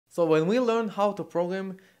So when we learn how to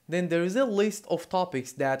program, then there is a list of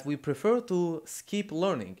topics that we prefer to skip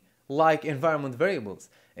learning, like environment variables.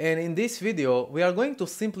 And in this video, we are going to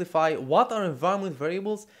simplify what are environment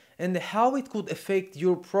variables and how it could affect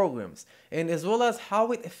your programs, and as well as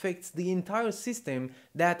how it affects the entire system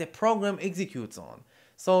that a program executes on.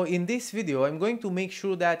 So in this video, I'm going to make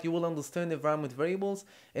sure that you will understand environment variables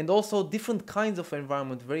and also different kinds of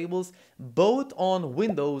environment variables, both on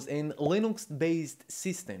Windows and Linux-based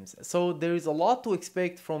systems. So there is a lot to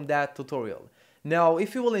expect from that tutorial. Now,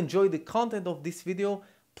 if you will enjoy the content of this video,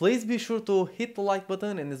 please be sure to hit the like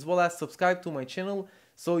button and as well as subscribe to my channel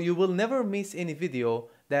so you will never miss any video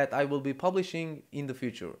that I will be publishing in the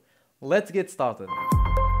future. Let's get started.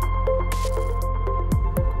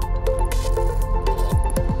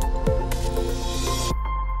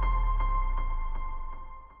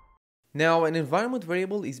 Now, an environment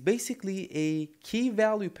variable is basically a key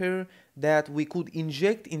value pair that we could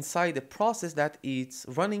inject inside a process that is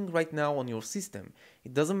running right now on your system.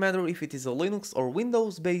 It doesn't matter if it is a Linux or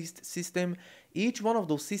Windows based system, each one of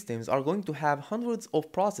those systems are going to have hundreds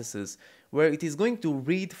of processes where it is going to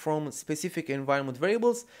read from specific environment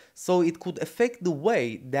variables, so it could affect the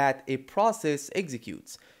way that a process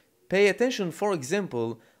executes. Pay attention, for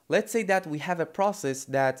example, let's say that we have a process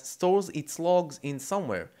that stores its logs in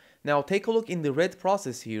somewhere. Now take a look in the red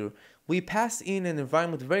process here. We pass in an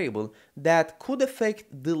environment variable that could affect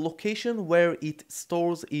the location where it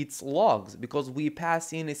stores its logs, because we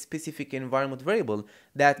pass in a specific environment variable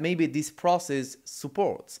that maybe this process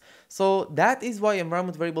supports. So that is why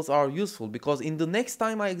environment variables are useful, because in the next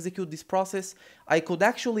time I execute this process, I could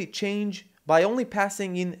actually change, by only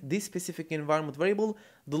passing in this specific environment variable,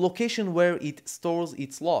 the location where it stores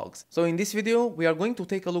its logs. So in this video, we are going to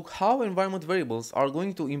take a look how environment variables are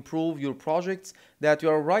going to improve your projects that you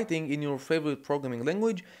are writing in your favorite programming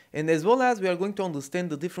language, and as well as we are going to understand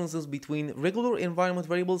the differences between regular environment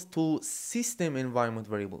variables to system environment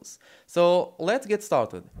variables. So let's get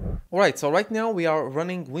started. Alright, so right now we are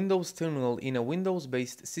running Windows Terminal in a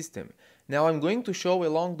Windows-based system. Now I'm going to show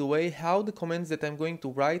along the way how the commands that I'm going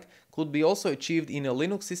to write could be also achieved in a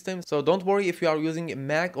Linux system, so don't worry if you are using a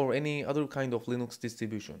Mac or any other kind of Linux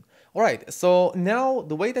distribution. Alright, so now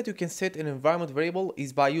the way that you can set an environment variable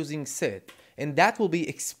is by using set, and that will be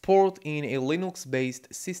export in a Linux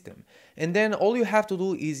based system. And then all you have to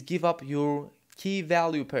do is give up your key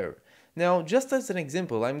value pair. Now just as an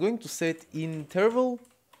example, I'm going to set interval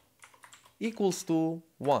equals to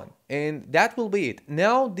 1, and that will be it.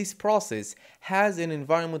 Now this process has an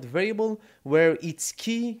environment variable where its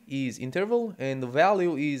key is interval and the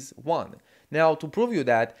value is 1. Now to prove you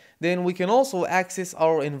that, then we can also access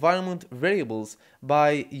our environment variables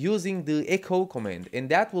by using the echo command, and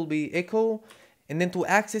that will be echo, and then to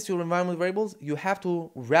access your environment variables you have to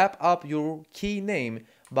wrap up your key name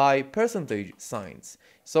by percentage signs.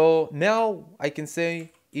 So now I can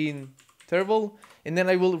say interval, and then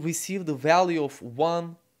I will receive the value of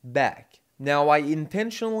 1 back. Now I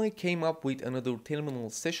intentionally came up with another terminal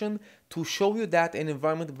session to show you that an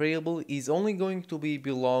environment variable is only going to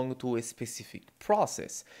belong to a specific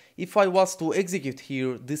process. If I was to execute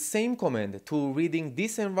here the same command to reading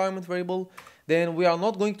this environment variable, then we are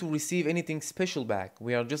not going to receive anything special back.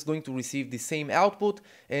 We are just going to receive the same output,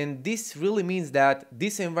 and this really means that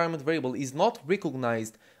this environment variable is not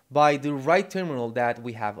recognized by the right terminal that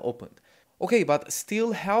we have opened. Okay, but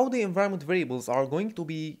still, how the environment variables are going to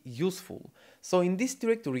be useful? So in this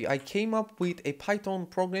directory, I came up with a Python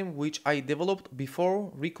program which I developed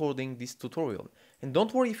before recording this tutorial. And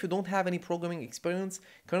don't worry if you don't have any programming experience.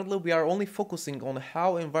 Currently, we are only focusing on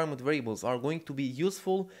how environment variables are going to be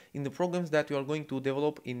useful in the programs that you are going to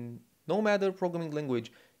develop in no matter programming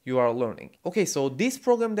language you are learning. Okay, so this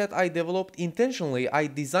program that I developed intentionally, I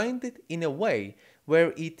designed it in a way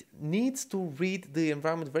where it needs to read the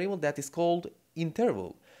environment variable that is called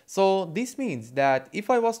interval. So this means that if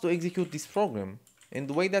I was to execute this program, and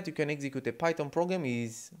the way that you can execute a Python program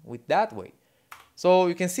is with that way. So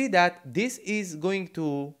you can see that this is going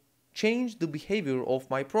to change the behavior of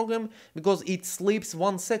my program because it sleeps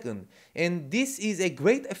 1 second. And this is a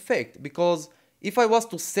great effect, because if I was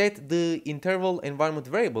to set the interval environment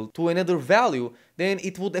variable to another value, then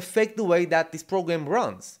it would affect the way that this program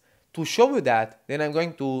runs. To show you that, then I'm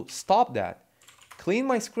going to stop that, clean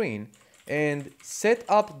my screen, and set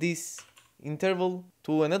up this interval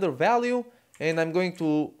to another value, and I'm going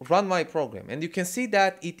to run my program. And you can see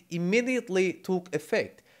that it immediately took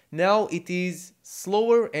effect. Now it is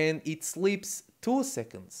slower and it sleeps 2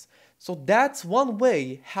 seconds. So that's one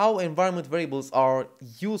way how environment variables are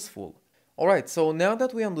useful. Alright, so now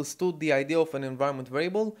that we understood the idea of an environment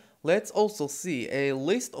variable, let's also see a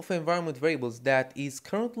list of environment variables that is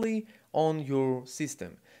currently on your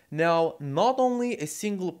system. Now, not only a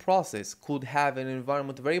single process could have an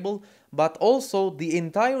environment variable, but also the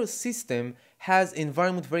entire system has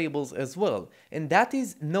environment variables as well. And that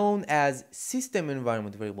is known as system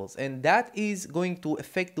environment variables. And that is going to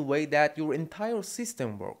affect the way that your entire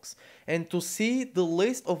system works. And to see the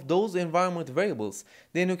list of those environment variables,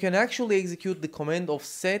 then you can actually execute the command of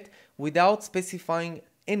set without specifying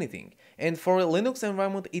anything. And for a Linux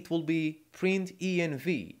environment, it will be print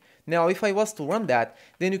env. Now, if I was to run that,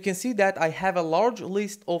 then you can see that I have a large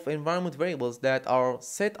list of environment variables that are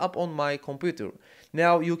set up on my computer.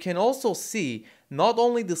 Now, you can also see not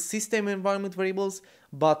only the system environment variables,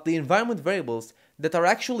 but the environment variables that are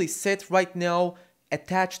actually set right now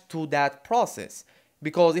attached to that process.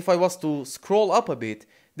 Because if I was to scroll up a bit,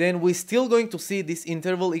 then we're still going to see this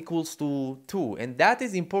interval equals to 2, and that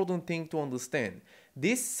is important thing to understand.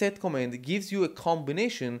 This set command gives you a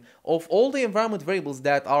combination of all the environment variables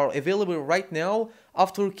that are available right now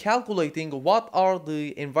after calculating what are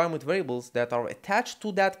the environment variables that are attached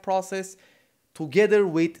to that process together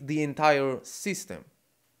with the entire system.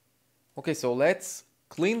 Okay, so let's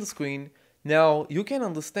clean the screen. Now you can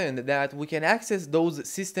understand that we can access those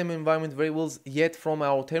system environment variables yet from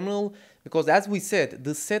our terminal, because as we said,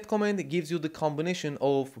 the set command gives you the combination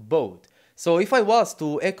of both. So if I was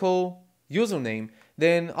to echo username,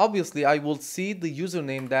 then obviously I will see the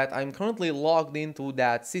username that I'm currently logged into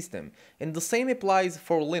that system. And the same applies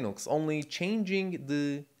for Linux, only changing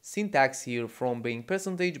the syntax here from being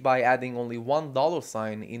percentage by adding only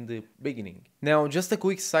 $1 in the beginning. Now, just a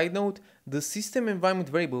quick side note, the system environment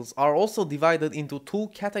variables are also divided into two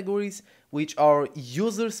categories, which are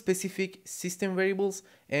user-specific system variables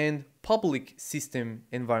and public system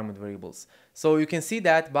environment variables. So you can see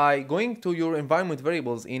that by going to your environment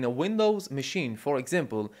variables in a Windows machine, for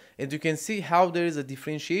example, and you can see how there is a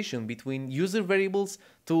differentiation between user variables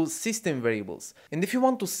to system variables. And if you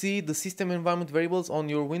want to see the system environment variables on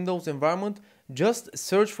your Windows environment, just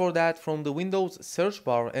search for that from the Windows search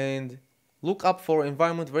bar and look up for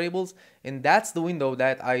environment variables, and that's the window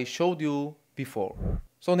that I showed you before.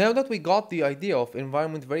 So now that we got the idea of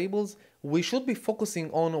environment variables, we should be focusing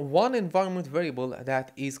on one environment variable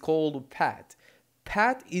that is called path.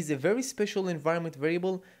 Path is a very special environment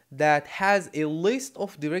variable that has a list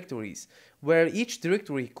of directories where each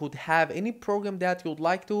directory could have any program that you'd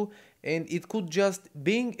like to, and it could just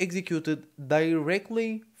being executed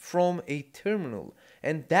directly from a terminal.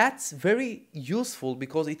 And that's very useful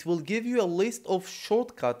because it will give you a list of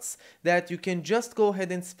shortcuts that you can just go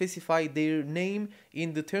ahead and specify their name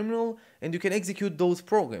in the terminal and you can execute those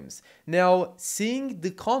programs. Now, seeing the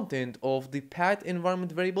content of the path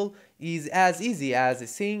environment variable is as easy as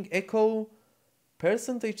saying echo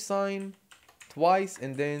 %, twice,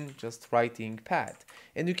 and then just writing path.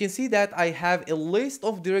 And you can see that I have a list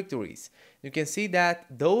of directories. You can see that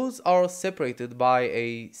those are separated by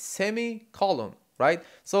a semicolon, right?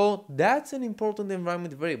 So that's an important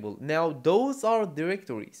environment variable. Now those are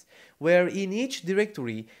directories where in each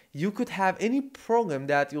directory you could have any program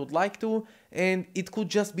that you'd like to, and it could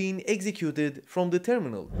just be executed from the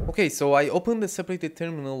terminal. Okay, so I opened the separated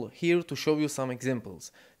terminal here to show you some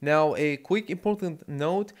examples. Now a quick important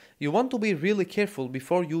note, you want to be really careful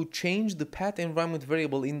before you change the path environment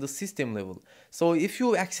variable in the system level. So if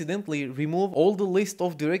you accidentally remove all the list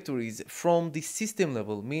of directories from the system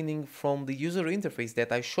level, meaning from the user interface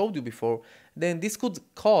that I showed you before, then this could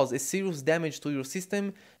cause a serious damage to your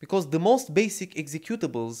system, because the most basic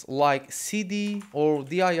executables like cd or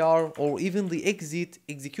dir or even the exit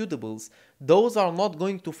executables, those are not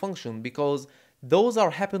going to function because those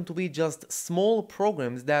happen to be just small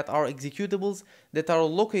programs that are executables that are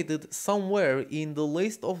located somewhere in the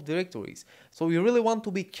list of directories. So you really want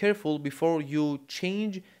to be careful before you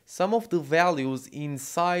change some of the values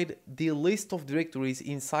inside the list of directories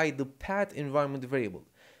inside the path environment variable.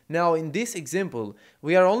 Now in this example,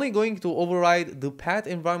 we are only going to override the path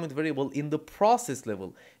environment variable in the process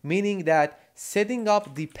level, meaning that setting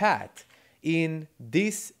up the path in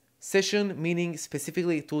this session, meaning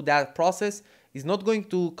specifically to that process, is not going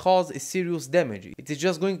to cause a serious damage. It is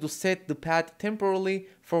just going to set the path temporarily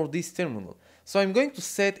for this terminal. So I'm going to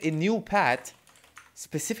set a new path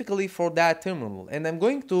specifically for that terminal, and I'm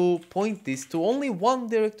going to point this to only one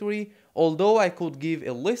directory, although I could give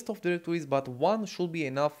a list of directories, but one should be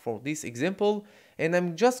enough for this example. And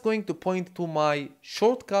I'm just going to point to my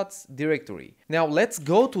shortcuts directory. Now let's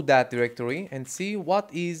go to that directory and see what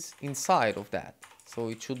is inside of that. So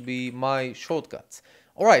it should be my shortcuts.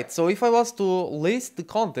 Alright, so if I was to list the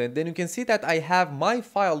content, then you can see that I have my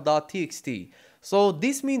file.txt. So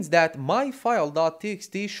this means that my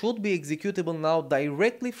file.txt should be executable now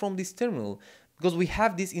directly from this terminal because we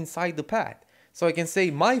have this inside the path. So I can say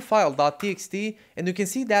my file.txt and you can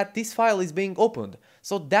see that this file is being opened.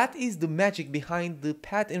 So that is the magic behind the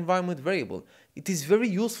path environment variable. It is very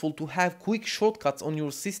useful to have quick shortcuts on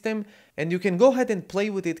your system and you can go ahead and play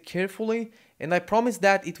with it carefully, and I promise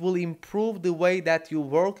that it will improve the way that you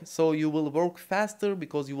work, so you will work faster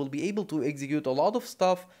because you will be able to execute a lot of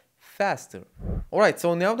stuff faster. Alright,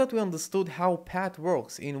 so now that we understood how path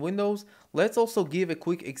works in Windows, let's also give a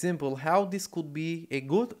quick example how this could be a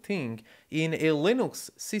good thing in a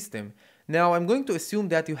Linux system. Now I'm going to assume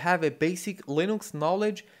that you have a basic Linux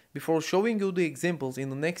knowledge before showing you the examples in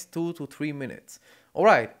the next 2 to 3 minutes.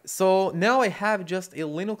 Alright, so now I have just a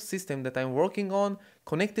Linux system that I'm working on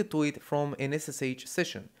connected to it from an SSH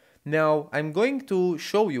session. Now I'm going to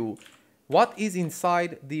show you what is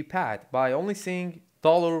inside the path by only saying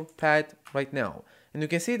 $path right now. And you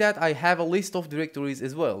can see that I have a list of directories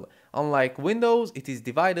as well. Unlike Windows, it is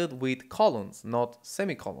divided with colons, not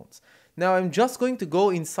semicolons. Now I'm just going to go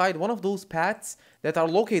inside one of those paths that are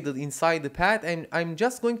located inside the path, and I'm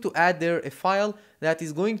just going to add there a file that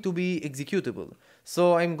is going to be executable.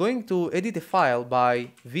 So I'm going to edit a file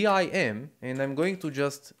by vim, and I'm going to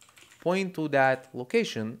just point to that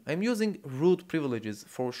location. I'm using root privileges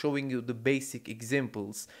for showing you the basic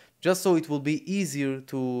examples, just so it will be easier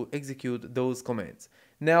to execute those commands.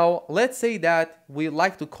 Now let's say that we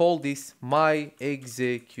like to call this my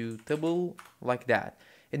executable like that.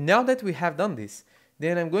 And now that we have done this,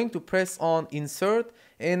 then I'm going to press on insert,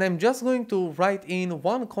 and I'm just going to write in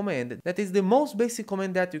one command that is the most basic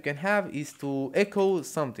command that you can have, is to echo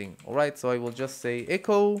something. Alright, so I will just say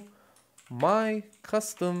echo my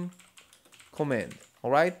custom command.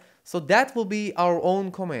 Alright, so that will be our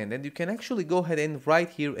own command, and you can actually go ahead and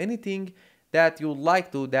write here anything that you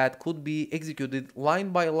like to that could be executed line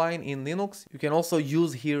by line in Linux. You can also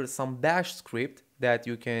use here some bash script that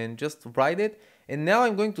you can just write it. And now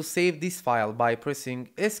I'm going to save this file by pressing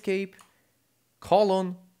escape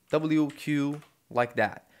 :WQ like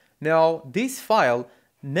that. Now this file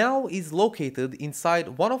now is located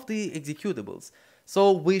inside one of the executables.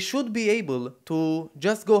 So we should be able to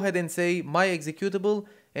just go ahead and say my executable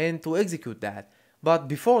and to execute that. But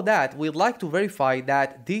before that, we'd like to verify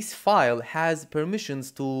that this file has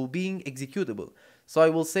permissions to being executable. So I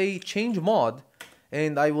will say change mod,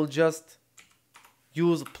 and I will just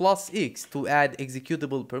use +X to add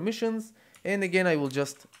executable permissions, and again I will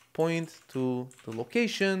just point to the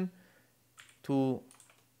location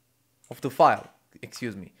of the file,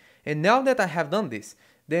 excuse me. And now that I have done this,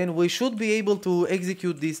 then we should be able to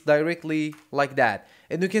execute this directly like that.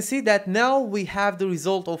 And you can see that now we have the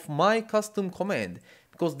result of my custom command,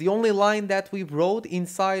 because the only line that we wrote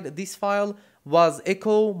inside this file was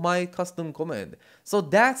echo my custom command. So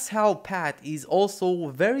that's how path is also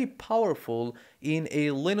very powerful in a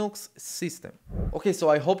Linux system. Okay, so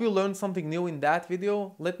I hope you learned something new in that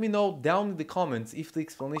video. Let me know down in the comments if the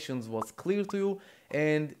explanations was clear to you,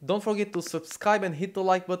 and don't forget to subscribe and hit the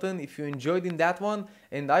like button if you enjoyed in that one,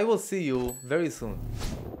 and I will see you very soon.